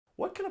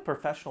What can a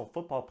professional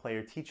football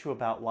player teach you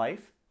about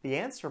life? The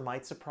answer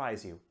might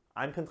surprise you.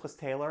 I'm Pinchas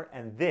Taylor,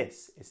 and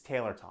this is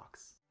Taylor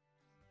Talks.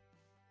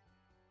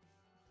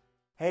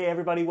 Hey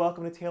everybody,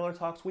 welcome to Taylor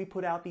Talks. We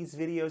put out these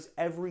videos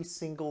every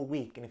single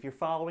week, and if you're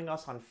following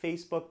us on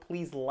Facebook,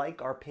 please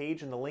like our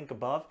page in the link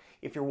above.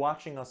 If you're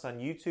watching us on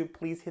YouTube,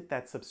 please hit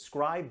that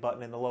subscribe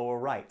button in the lower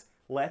right.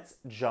 Let's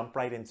jump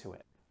right into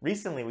it.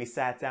 Recently, we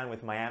sat down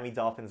with Miami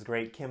Dolphins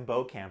great Kim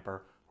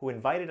Bokamper, who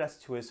invited us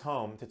to his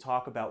home to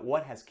talk about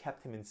what has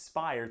kept him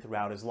inspired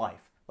throughout his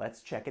life.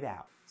 Let's check it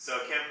out. So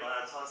Kim,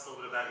 tell us a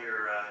little bit about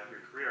your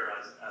career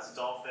as a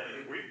Dolphin.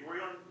 Were you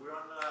on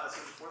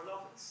season 4 of the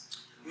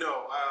Dolphins?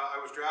 No, I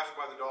was drafted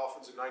by the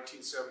Dolphins in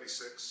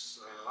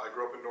 1976. I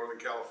grew up in Northern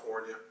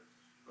California,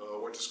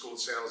 went to school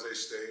at San Jose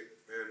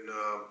State, and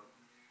I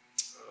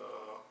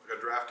got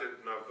drafted,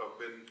 and I've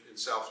been in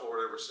South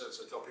Florida ever since.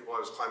 I tell people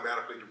I was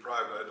climatically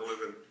deprived. I had to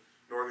live in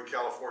Northern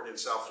California and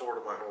South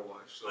Florida my whole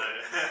life, so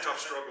tough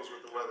struggles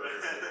with the weather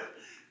here.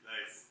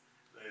 Nice.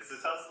 So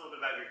tell us a little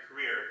bit about your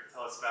career.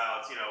 Tell us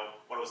about,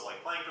 what it was like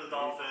playing for the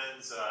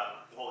Dolphins,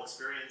 the whole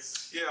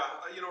experience. Yeah,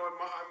 I'm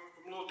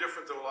a little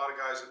different than a lot of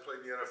guys that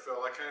played in the NFL.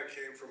 I kind of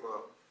came from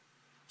a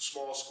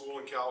small school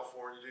in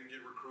California, didn't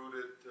get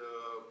recruited,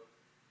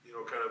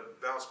 kind of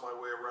bounced my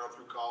way around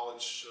through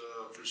college,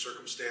 through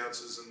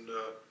circumstances, and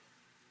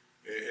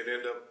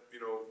ended up,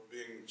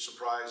 being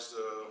surprised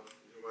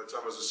by the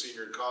time I was a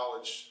senior in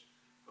college.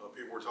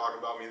 People were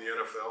talking about me in the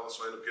NFL,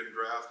 so I ended up getting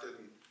drafted,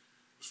 and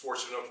was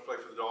fortunate enough to play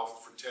for the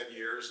Dolphins for 10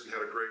 years and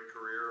had a great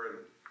career,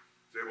 and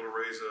was able to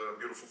raise a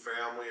beautiful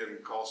family and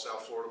call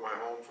South Florida my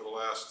home for the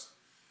last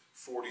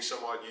 40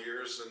 some odd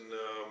years. And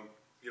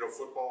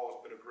football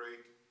has been a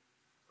great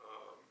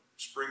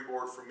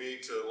springboard for me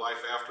to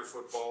life after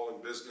football and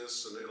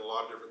business and a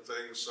lot of different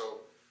things.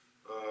 So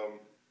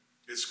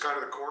it's kind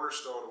of the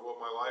cornerstone of what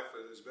my life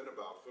has been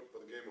about,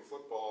 football, the game of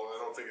football.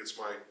 I don't think it's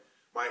my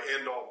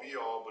end all be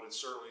all, but it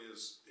certainly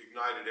has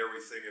ignited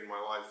everything in my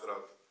life that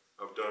I've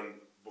done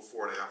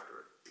before and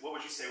after it. What would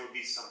you say would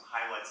be some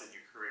highlights in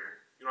your career?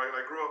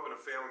 I grew up in a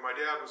family. My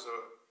dad was a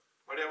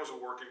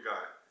working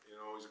guy.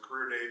 He's a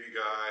career Navy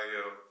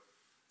guy.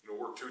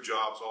 Worked 2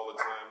 jobs all the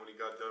time when he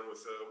got done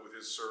with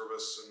his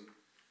service, and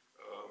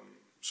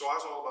so I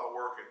was all about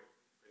working.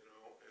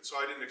 And so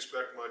I didn't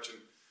expect much. And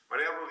my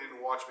dad really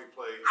didn't watch me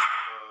play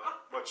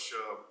much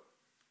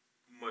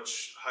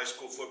high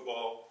school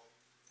football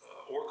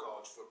or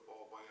college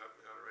football, by that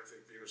matter. I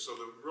think so.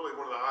 Really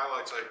one of the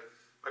highlights I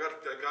got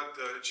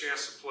a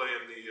chance to play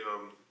in the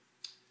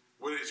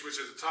which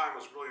at the time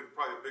was really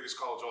probably the biggest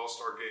college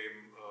all-star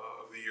game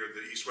of the year,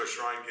 the East-West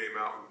Shrine game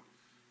out in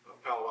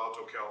Palo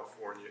Alto,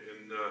 California,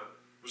 and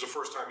it was the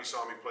first time he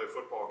saw me play a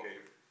football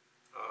game.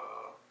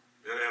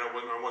 And I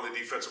won the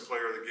Defensive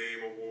Player of the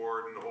Game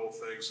award and the whole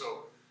thing.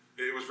 So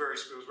it was a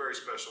very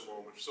special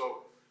moment.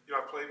 So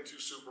I played in 2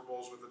 Super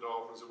Bowls with the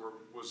Dolphins. It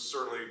was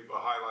certainly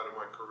a highlight of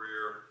my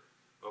career.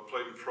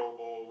 Played in Pro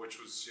Bowl, which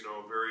was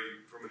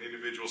from an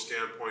individual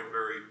standpoint,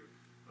 very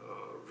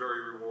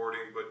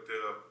rewarding. But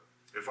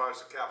if I was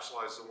to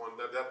capsulize the one,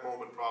 that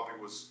moment probably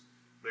was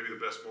maybe the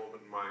best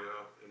moment in my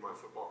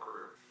football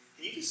career.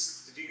 Can you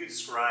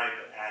describe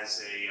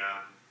as a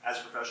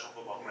professional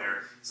football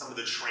player some of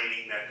the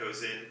training that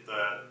goes in,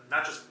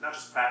 not just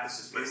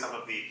practices, but some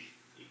of the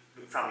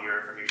from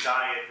your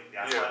diet, from the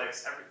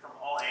athletics, from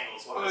all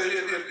angles?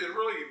 It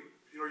really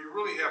you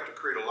really have to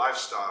create a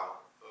lifestyle.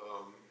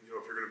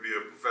 If you're going to be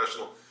a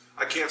professional,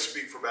 I can't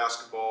speak for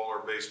basketball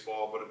or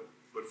baseball, but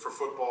for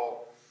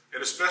football,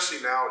 and especially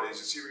nowadays,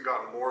 it's even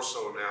gotten more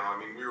so now. I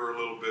mean, we were a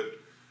little bit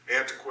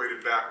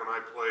antiquated back when I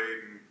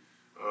played, and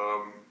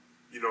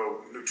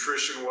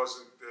nutrition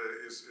wasn't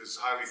as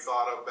highly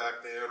thought of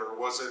back then, or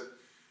wasn't.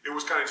 It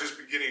was kind of just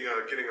getting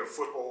a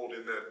foothold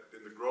in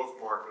the growth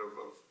market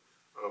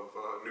of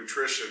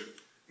nutrition.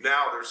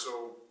 Now they're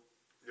so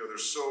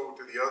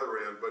to the other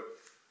end, but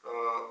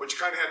you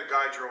kind of had to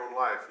guide your own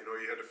life. You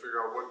had to figure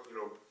out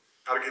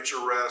how to get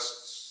your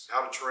rests,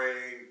 how to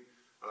train,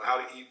 how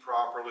to eat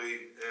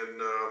properly,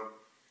 and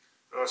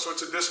so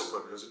it's a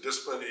discipline. It was a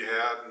discipline that you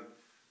had, and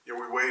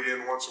we weighed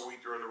in once a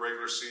week during the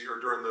regular season, or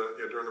during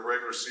the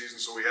regular season.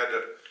 So we had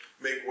to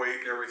make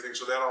weight and everything.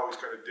 So that always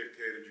kind of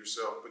dictated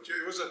yourself. But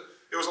it was a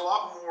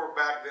lot more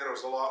back then. It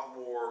was a lot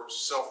more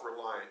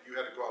self-reliant. You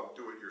had to go out and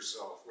do it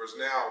yourself. Whereas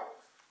now,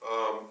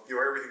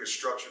 everything is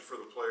structured for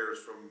the players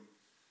from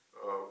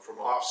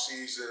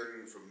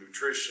off-season, from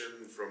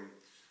nutrition, from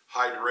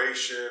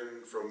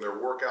hydration, from their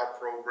workout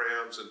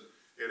programs and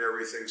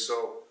everything.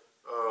 So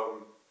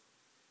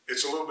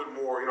it's a little bit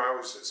more,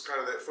 it's kind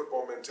of that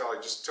football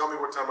mentality. Just tell me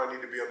what time I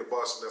need to be on the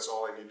bus, and that's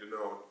all I need to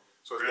know.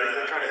 So they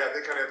kind of have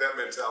that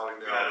mentality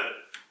now.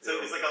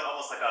 So it's like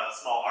almost like a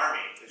small army.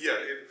 Yeah,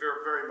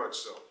 very, very much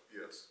so.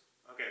 Yes.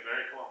 Okay,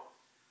 very cool.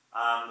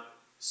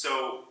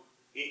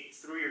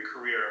 Through your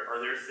career, are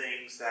there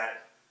things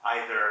that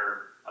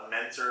either a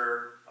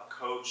mentor, a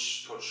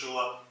coach, Coach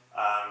Shula,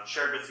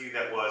 shared with you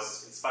that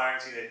was inspiring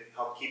to you, that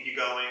helped keep you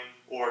going,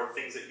 or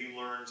things that you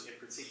learned in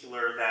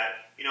particular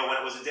that, you know, when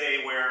it was a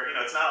day where, you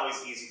know, it's not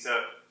always easy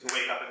to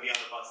wake up and be on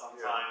the bus on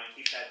time and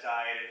keep that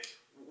diet,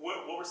 and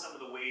what were some of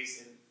the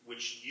ways in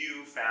which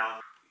you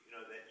found, you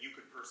know, that you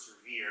could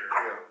persevere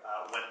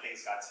when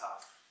things got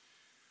tough?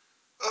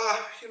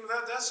 You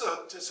know,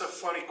 that's a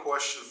funny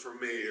question for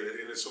me,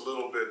 and it's a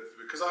little bit,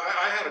 because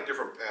I had a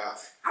different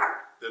path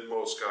than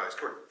most guys.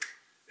 Come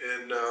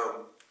here. And,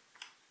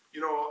 you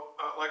know,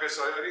 like I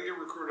said, I didn't get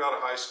recruited out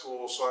of high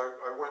school, so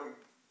I went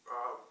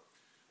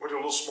to a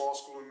little small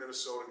school in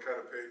Minnesota and kind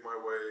of paid my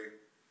way.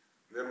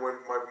 And then when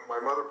my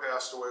mother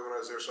passed away when I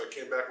was there, so I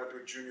came back, went to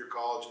a junior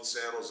college in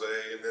San Jose,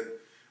 and then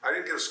I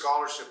didn't get a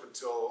scholarship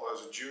until I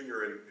was a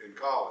junior in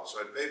college. So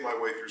I paid my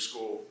way through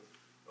school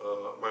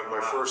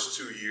my first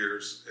 2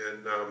 years,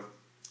 and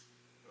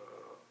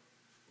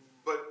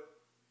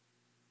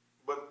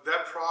but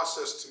that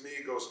process to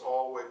me goes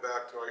all the way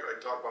back to, I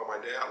talk about my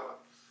dad a lot.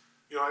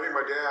 You know, I think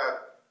my dad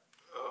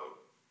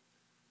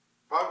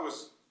probably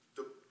was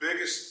the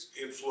biggest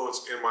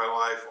influence in my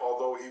life,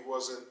 although he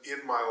wasn't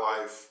in my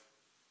life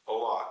a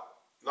lot.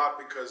 Not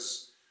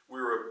because we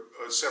were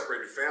a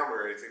separated family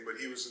or anything, but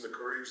he was in the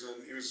career. He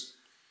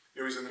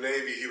was in the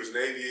Navy. He was an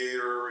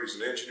aviator. He was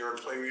an engineer and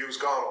plane. He was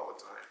gone all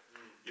the time.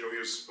 You know, he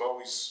was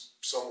always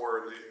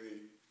somewhere in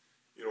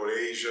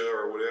Asia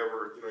or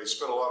whatever. You know, he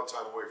spent a lot of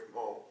time away from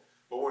home.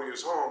 But when he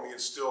was home, he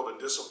instilled a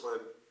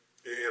discipline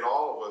in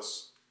all of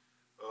us.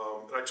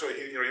 And I tell you,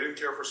 he didn't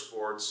care for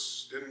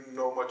sports, didn't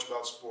know much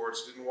about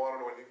sports, didn't want to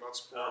know anything about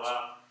sports. Oh,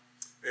 wow.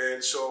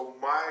 And so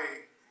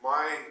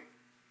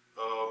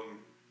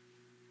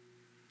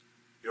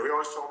you know, he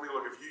always told me,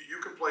 look, if you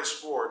can play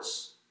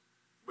sports,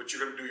 but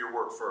you're going to do your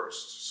work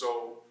first.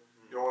 So,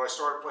 you know, when I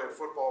started playing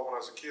football when I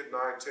was a kid,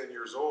 9, 10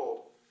 years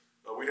old,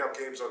 we'd have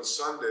games on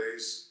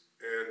Sundays,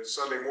 and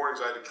Sunday mornings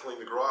I had to clean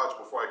the garage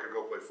before I could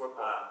go play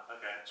football.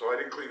 Okay. So I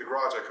didn't clean the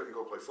garage, I couldn't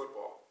go play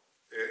football.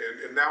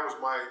 And that was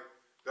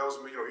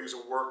you know, he was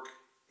a work,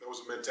 that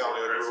was the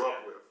mentality I grew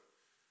up with.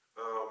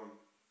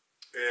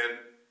 And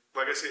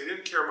like I said, he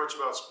didn't care much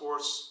about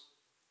sports,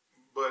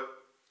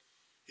 but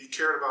he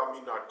cared about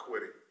me not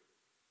quitting.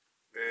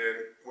 And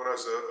when I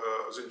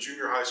was in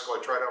junior high school,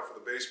 I tried out for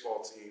the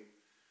baseball team.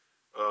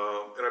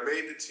 And I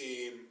made the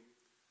team,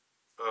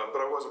 but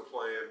I wasn't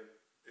playing,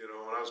 you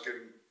know, and I was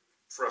getting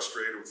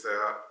frustrated with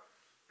that.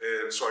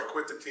 And so I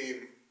quit the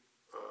team.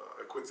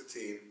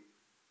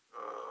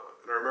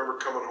 And I remember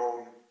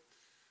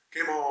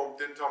came home,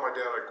 didn't tell my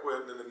dad I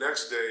quit. And then the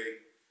next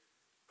day,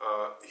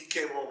 he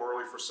came home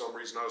early for some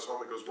reason. I was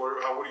home. He goes, what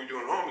are you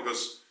doing home? He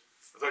goes,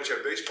 I thought you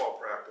had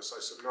baseball practice. I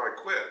said, no, I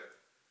quit.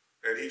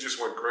 And he just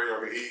went crazy. I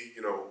mean,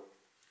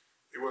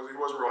 he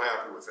wasn't real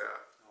happy with that.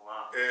 Oh,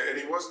 wow. And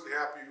he wasn't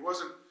happy. He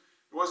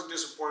wasn't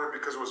disappointed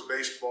because it was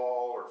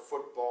baseball or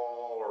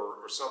football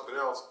or something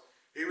else.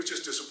 He was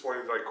just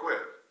disappointed that I quit.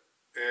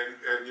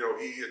 And you know,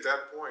 at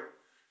that point,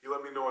 he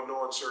let me know in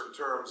no uncertain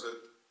terms that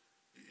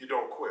you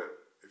don't quit.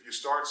 If you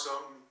start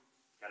something,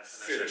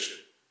 finish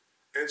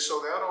it. And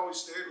so that always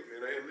stayed with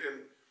me.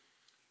 And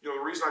you know,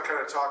 the reason I kind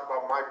of talk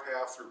about my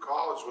path through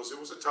college was it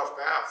was a tough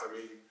path. I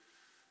mean,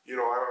 you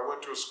know, I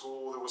went to a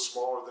school that was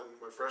smaller than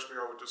my freshman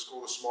year. I went to a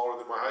school that was smaller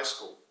than my high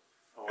school.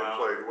 Oh, and wow.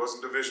 played. It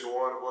wasn't Division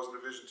I, it wasn't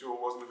Division II,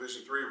 it wasn't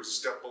Division III. It was a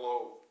step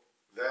below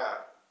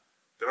that.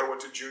 Then I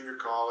went to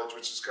junior college,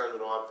 which is kind of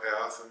an odd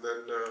path, and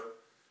then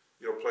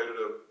you know, played at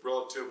a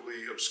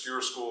relatively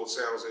obscure school at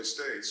San Jose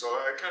State. So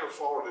I kind of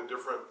followed a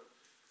different.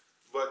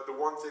 But the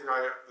one thing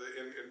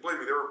and believe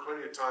me, there were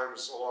plenty of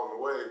times along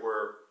the way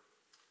where,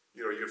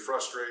 you know, you get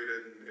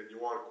frustrated and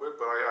you want to quit,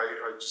 but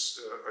I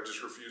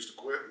just refused to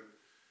quit.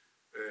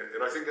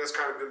 And I think that's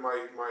kind of been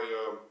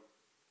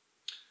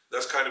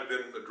that's kind of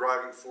been the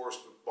driving force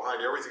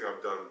behind everything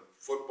I've done.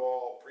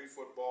 Football,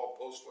 pre-football,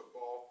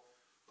 post-football,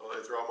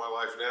 and throughout my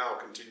life now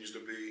continues to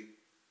be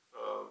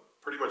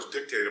pretty much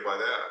dictated by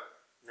that.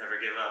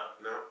 Never give up.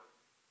 No.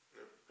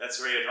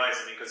 That's great advice.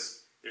 I mean,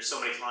 because there's so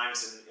many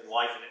times in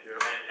life and in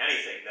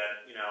anything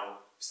that, you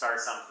know, start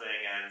something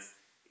and,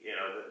 you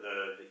know,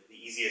 the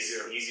easiest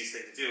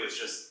thing to do is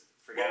just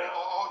forget it.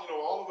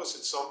 All of us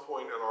at some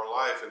point in our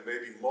life, and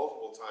maybe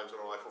multiple times in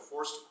our life, are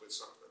forced to quit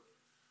something.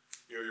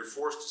 You know, you're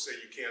forced to say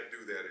you can't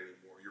do that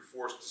anymore. You're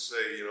forced to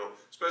say, you know,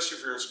 especially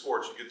if you're in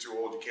sports, you get too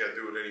old, you can't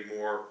do it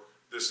anymore.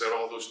 This, that,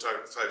 all those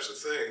types of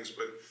things.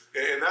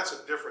 And that's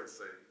a different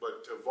thing.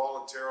 But to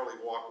voluntarily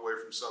walk away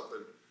from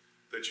something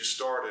that you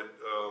started,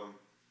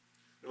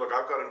 look,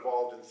 I've got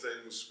involved in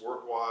things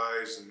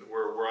work-wise, and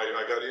where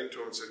I got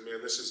into it and said, man,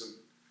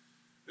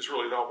 it's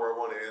really not where I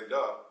want to end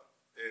up.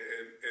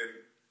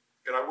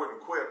 And I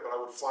wouldn't quit, but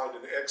I would find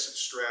an exit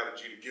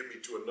strategy to get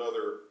me to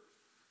another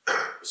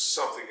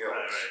something else.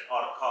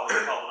 Right. Call an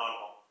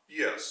audible.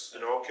 Yes.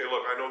 You know, okay,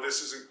 look, I know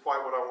this isn't quite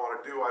what I want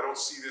to do. I don't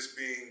see this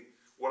being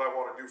what I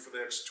want to do for the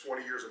next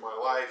 20 years of my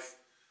life.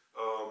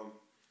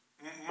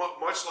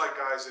 Much like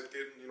guys that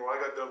didn't, you know, I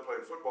got done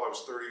playing football, I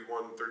was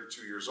 31,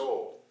 32 years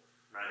old.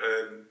 Right.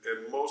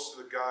 And most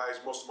of the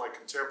guys, most of my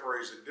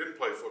contemporaries that didn't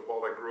play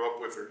football, I grew up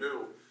with or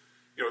knew,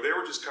 you they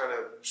were just kind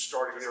of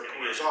starting their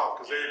careers off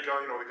because they had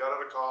gone, they got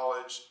out of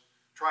college,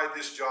 tried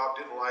this job,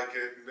 didn't like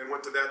it, and then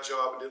went to that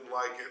job and didn't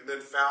like it, and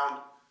then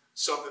found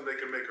something they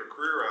can make a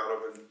career out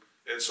of,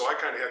 and so I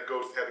kind of had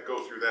to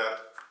go through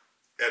that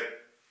at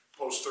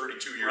post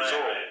 32 years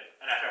old. Right.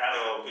 And after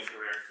having a good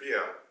career.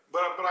 Yeah,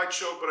 but I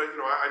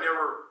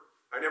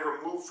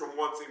never moved from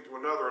one thing to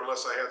another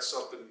unless I had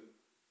something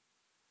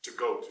to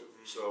go to.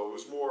 Mm-hmm. So it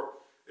was more.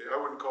 I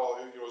wouldn't call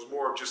it. It was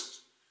more of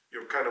just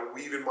kind of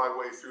weaving my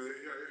way through.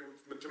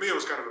 To me, it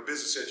was kind of a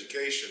business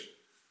education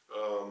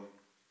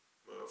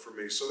for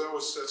me. So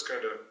that's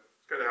kind of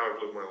how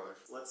I've lived my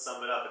life. Let's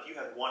sum it up. If you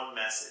had one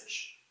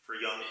message for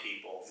young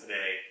people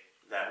today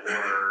that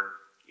were,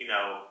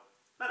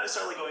 not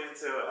necessarily going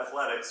into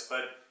athletics,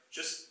 but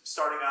just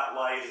starting out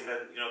life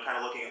and kind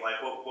of looking at life,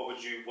 what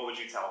would you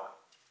tell them?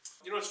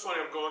 It's funny.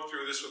 I'm going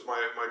through this with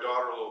my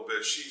daughter a little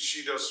bit.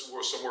 She does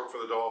some work for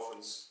the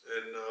Dolphins,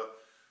 and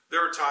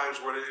there are times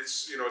when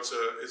it's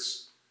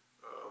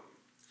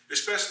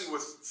especially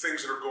with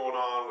things that are going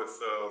on with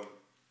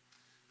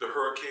the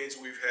hurricanes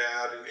we've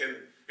had, and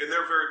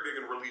they're very big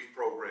in relief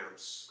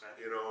programs.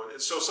 Okay.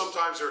 And so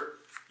sometimes they're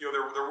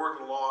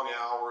working long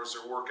hours.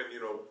 They're working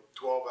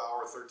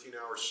 12-hour,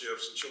 13-hour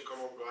shifts, and she'll come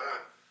home and go,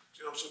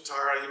 I'm so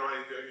tired.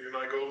 And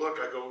I go, look,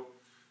 I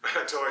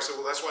tell her, I said,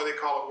 well, that's why they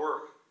call it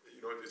work.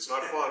 It's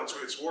not fun.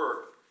 It's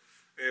work.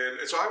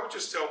 And so I would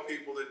just tell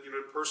people that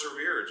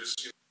persevere.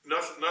 Just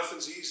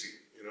nothing's easy.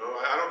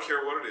 I don't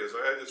care what it is.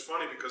 It's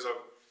funny because I'm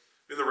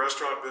in the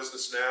restaurant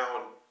business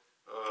now, and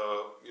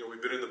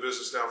we've been in the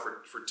business now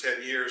for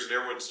 10 years, and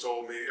everyone's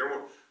told me,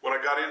 when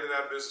I got into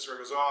that business,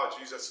 everyone goes, oh,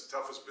 geez, that's the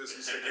toughest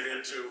business to get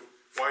into.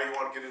 Why do you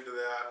want to get into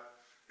that?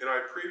 And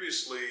I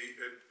previously,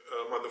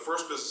 the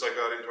first business I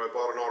got into, I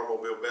bought an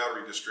automobile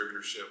battery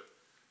distributorship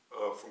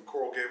from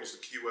Coral Gables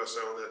to Key West.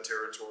 I own that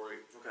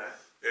territory. Okay.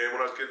 And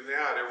when I was getting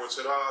that, everyone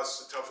said,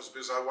 it's the toughest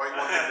business. Why do you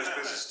want to get in this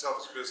business? It's the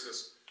toughest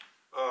business.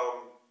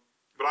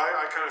 But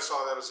I kind of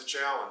saw that as a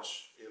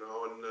challenge, and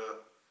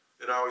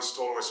I always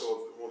told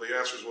myself, well, the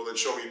answer is, well, then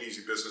show me an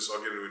easy business.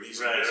 I'll get into an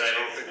easy business.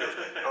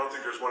 Right. I don't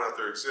think there's one out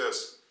there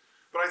exists.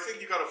 But I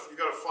think you got to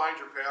find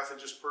your path and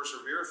just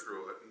persevere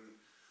through it.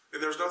 And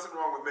there's nothing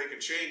wrong with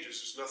making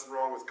changes. There's nothing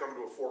wrong with coming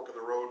to a fork in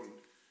the road and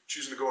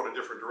choosing to go in a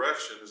different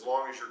direction, as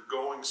long as you're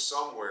going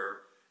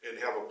somewhere and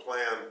have a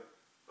plan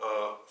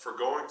for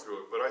going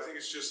through it. But I think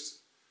it's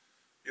just,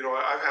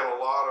 I've had a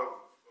lot,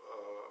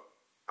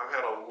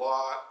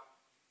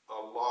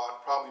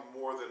 probably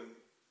more than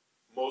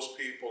most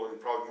people and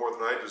probably more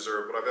than I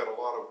deserve, but I've had a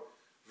lot of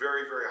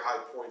very, very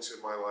high points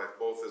in my life,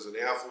 both as an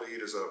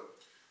athlete, as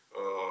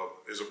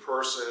a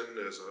person,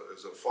 as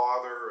a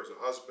father, as a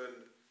husband,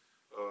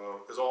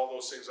 as all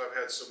those things. I've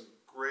had some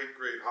great,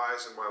 great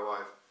highs in my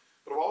life,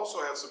 but I've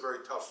also had some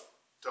very tough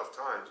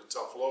times and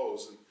tough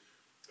lows,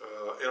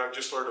 and I've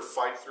just learned to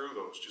fight through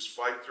those, just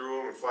fight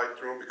through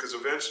them, because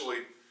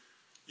eventually,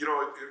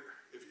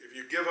 if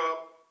you give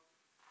up,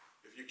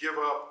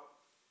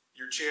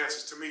 your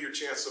chances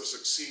of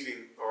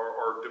succeeding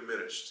are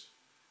diminished.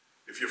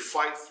 If you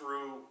fight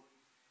through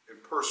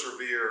and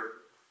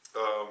persevere,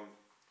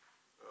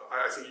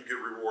 I think you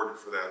get rewarded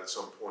for that at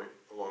some point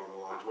along the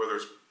lines, whether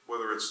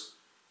it's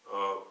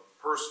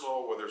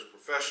personal, whether it's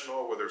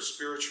professional, whether it's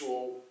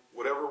spiritual,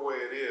 whatever way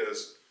it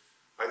is.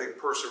 I think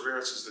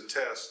perseverance is the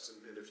test,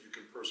 and if you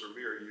can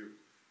persevere,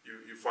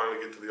 you finally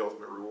get to the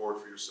ultimate reward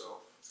for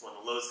yourself. So when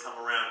the lows come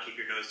around, keep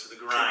your nose to the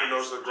grind. Keep your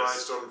nose to the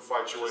grindstone and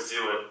fight your way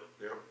through it.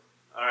 Yeah.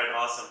 All right,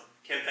 awesome.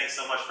 Kim, thanks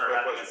so much for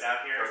having us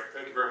out here. Right,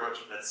 thank you very much.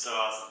 That's so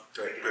awesome.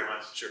 Okay, thank you very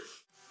much. Sure.